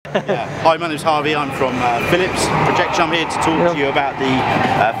Yeah. Hi, my name's Harvey. I'm from Philips Projector. I'm here to talk to you about the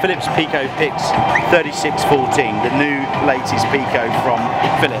Philips PicoPix 3614, the new latest Pico from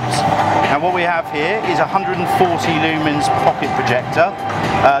Philips. Now what we have here is a 140 lumens pocket projector.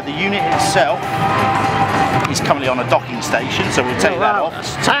 The unit itself is currently on a docking station, so we'll take that off.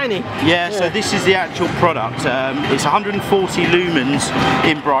 It's tiny. Yeah, so this is the actual product. It's 140 lumens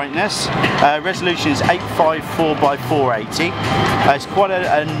in brightness. Resolution is 854 by 480. It's quite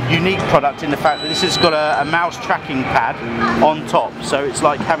a unique product in the fact that this has got a mouse tracking pad on top, so it's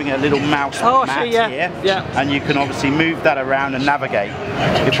like having a little mouse mat here, and you can obviously move that around and navigate.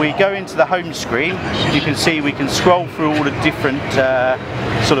 If we go into the home screen, you can see we can scroll through all the different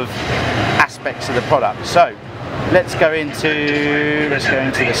sort of aspects of the product. So let's go into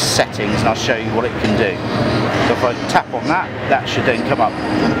the settings and I'll show you what it can do. So if I tap on that, that should then come up.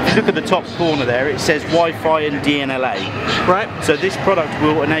 If you look at the top corner there, it says Wi-Fi and DNLA. Right. So this product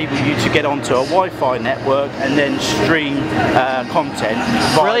will enable you to get onto a Wi-Fi network and then stream content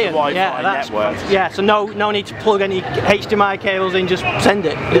via the Wi-Fi network. Yeah, so no need to plug any HDMI cables in, just send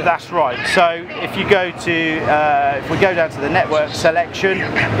it. Yeah. That's right. So if you go to, if we go down to the network selection,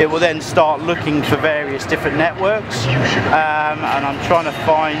 it will then start looking for various different networks. And I'm trying to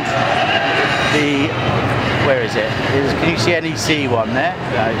find where is it? Can you see NEC one there?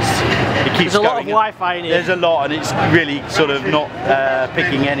 No, it keeps There's a lot of Wi-Fi in here. There's a lot, and it's really sort of not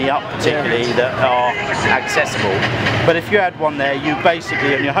picking any up particularly that are accessible. But if you had one there, you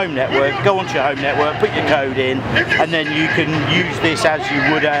basically on your home network, go onto your home network, put your code in, and then you can use this as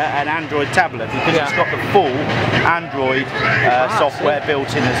you would an Android tablet, because it's got the full Android software built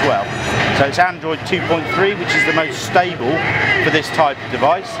in as well. So it's Android 2.3, which is the most stable for this type of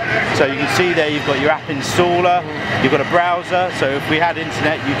device. So you can see there you've got your app installer, you've got a browser, so if we had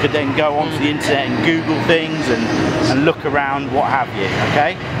internet you could then go onto the internet and Google things and look around, what have you,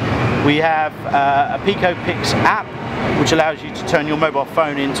 okay? We have a PicoPix app, which allows you to turn your mobile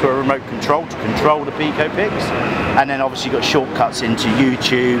phone into a remote control to control the PicoPix, and then obviously you've got shortcuts into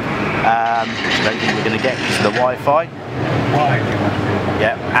YouTube, which I don't think we're going to get because of the Wi-Fi.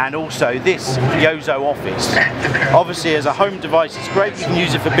 Yeah, and also this Yozo Office. Obviously as a home device it's great, you can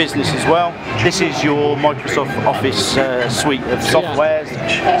use it for business as well. This is your Microsoft Office suite of softwares,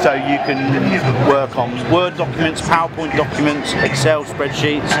 so you can work on Word documents, PowerPoint documents, Excel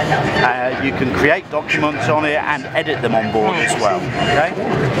spreadsheets. You can create documents on it and edit them on board as well. Okay,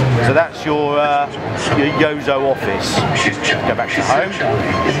 so that's your Yozo Office. Go back to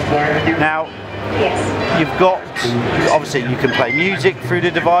home. Now, you've got, obviously you can play music through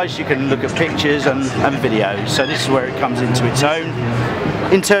the device, you can look at pictures and videos, so this is where it comes into its own.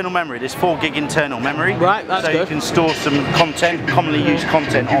 Internal memory, there's 4 gig internal memory, right, that's so good. You can store some content, commonly used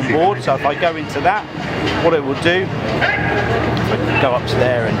content on board. So if I go into that, what it will do, if I go up to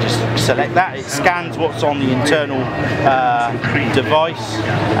there and just select that, it scans what's on the internal device,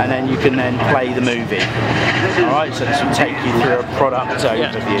 and then you can then play the movie. Alright, so this will take you through a product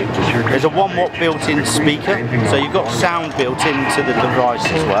overview. There's a 1 watt built-in speaker, so you've got sound built into the device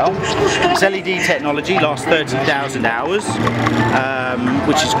as well. It's LED technology, lasts 30,000 hours,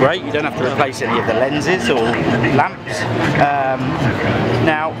 which is great. You don't have to replace any of the lenses or lamps.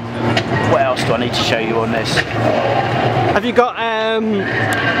 Now, what else do I need to show you on this? Have you got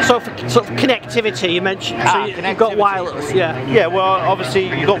sort of connectivity? You mentioned, so you've got wireless, Yeah, well, obviously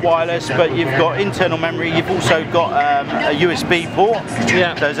you've got wireless, but you've got internal memory. You've also got a USB port.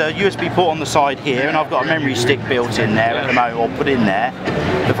 Yeah. So there's a USB port on the side here, and I've got a memory stick built in there at the moment, or put in there.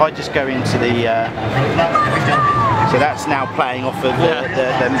 If I just go into the so that's now playing off of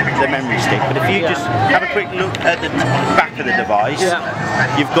the memory stick. But if you just have a quick look at the back of the device,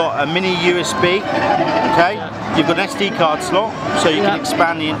 you've got a mini USB, okay? You've got an SD card slot, so you can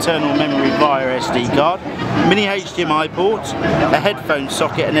expand the internal memory via SD card. Mini HDMI port, a headphone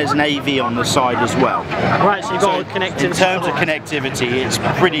socket, and there's an AV on the side as well. Right, so you've got all connectivity. In terms of connectivity, it's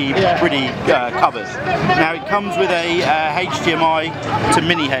pretty covered. Now it comes with a HDMI to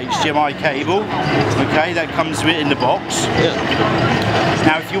mini HDMI cable. Okay, that comes in the box.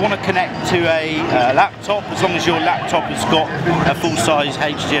 Now if you want to connect to a laptop, as long as your laptop has got a full-size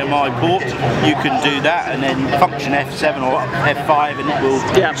HDMI port, you can do that, and then function F7 or F5 and it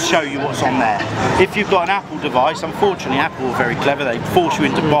will show you what's on there. If you've got an Apple device, unfortunately Apple are very clever, they force you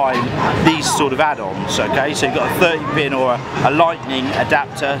into buying these sort of add-ons, okay? So you've got a 30 pin or a lightning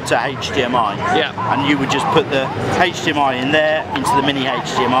adapter to HDMI. Yeah. And you would just put the HDMI in there, into the mini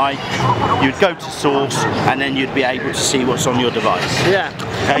HDMI, you'd go to source, and then you'd be able to see what's on your device. Yeah.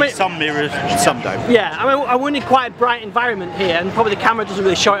 Okay? I mean, some mirrors, some don't. Yeah, I mean, we're in quite a bright environment here, and probably the camera doesn't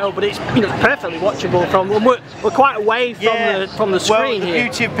really show it up, but it's, you know, perfectly watchable from. We're quite away from the screen here. Here. The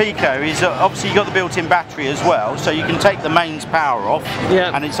beauty of Pico is obviously you've got the built-in battery as well, so you can take the mains power off,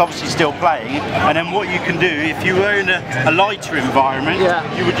 and it's obviously still playing. And then what you can do, if you were in a lighter environment,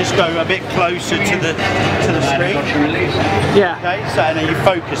 you would just go a bit closer to the screen. Yeah. Okay, so and then you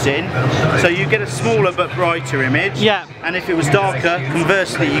focus in, so you get a smaller but brighter image. Yeah. And if it was darker,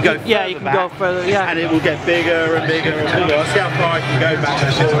 conversely, you go further you can go further. Yeah. And it will get bigger and bigger and bigger. I'll see how far I can go back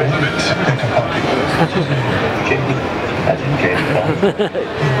and forward.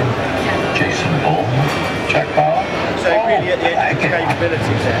 Jason Paul, Jack Bauer. So really at the edge of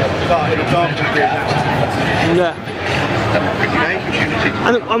capabilities there, but in a darker room. Yeah.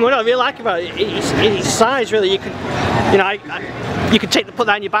 And what I really like about it is its size. Really, you could, you know, you could put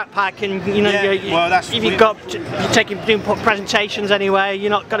that in your backpack, and you know, if you're doing presentations anyway, you're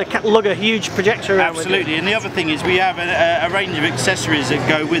not going to lug a huge projector around. Absolutely, and the other thing is we have a range of accessories that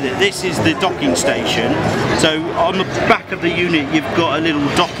go with it. This is the docking station. So on the back of the unit, you've got a little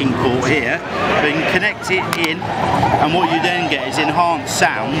docking port here. You can connect it in, and what you then get is enhanced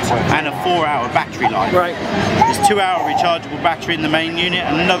sound and a 4-hour battery life. Right. There's 2-hour rechargeable battery in the main unit,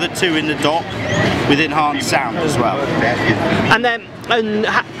 and another 2 in the dock with enhanced sound as well. And then,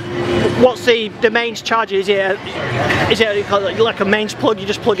 what's the mains charger? Is it like a mains plug? You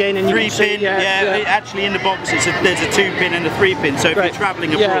just plug in and 3-pin. Actually, in the box, there's a 2-pin and a 3-pin. So if you're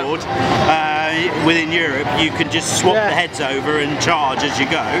travelling abroad within Europe, you can just swap the heads over and charge as you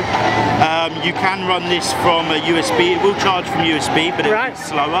go. You can run this from a USB. It will charge from USB, but it's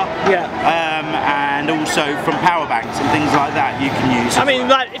slower. Yeah. And also from power banks and things like that, you can use. I mean,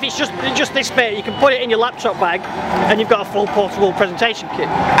 like, if it's just this bit, you can put it in your laptop bag, and you've got a full portable presentation kit.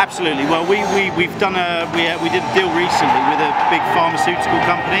 Absolutely. Well, we've done we did a deal recently with a big pharmaceutical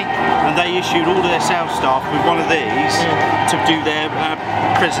company, and they issued all of their sales staff with one of these to do their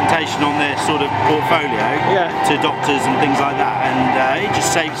presentation on their sort of portfolio to doctors and things like that, and it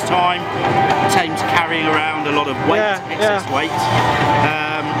just saves time, saves carrying around a lot of weight, excess weight.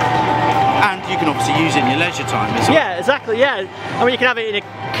 And you can obviously use it in your leisure time as well. Yeah, exactly, yeah. I mean, you can have it in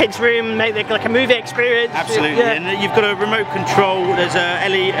a kid's room, make it like a movie experience. Absolutely, and you've got a remote control. There's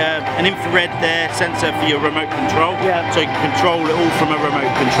an infrared sensor for your remote control, so you can control it all from a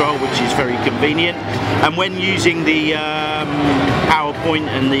remote control, which is very convenient. And when using the PowerPoint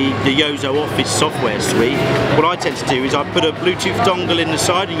and the Yozo Office software suite, what I tend to do is I put a Bluetooth dongle in the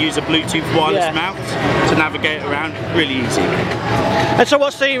side and use a Bluetooth wireless mount to navigate around. Really easy. And so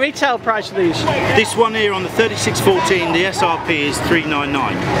what's the retail price of these? This one here on the 3614, the SRP is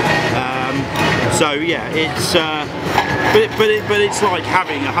 $399. So yeah, it's but it's like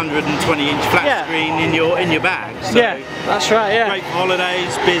having a 120-inch flat screen in your bag. So that's right. Yeah. Great for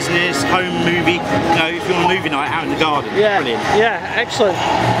holidays, business, home movie. You know, if you want a movie night out in the garden, brilliant. Yeah, excellent.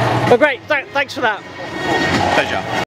 Well, great. Thanks for that. Pleasure.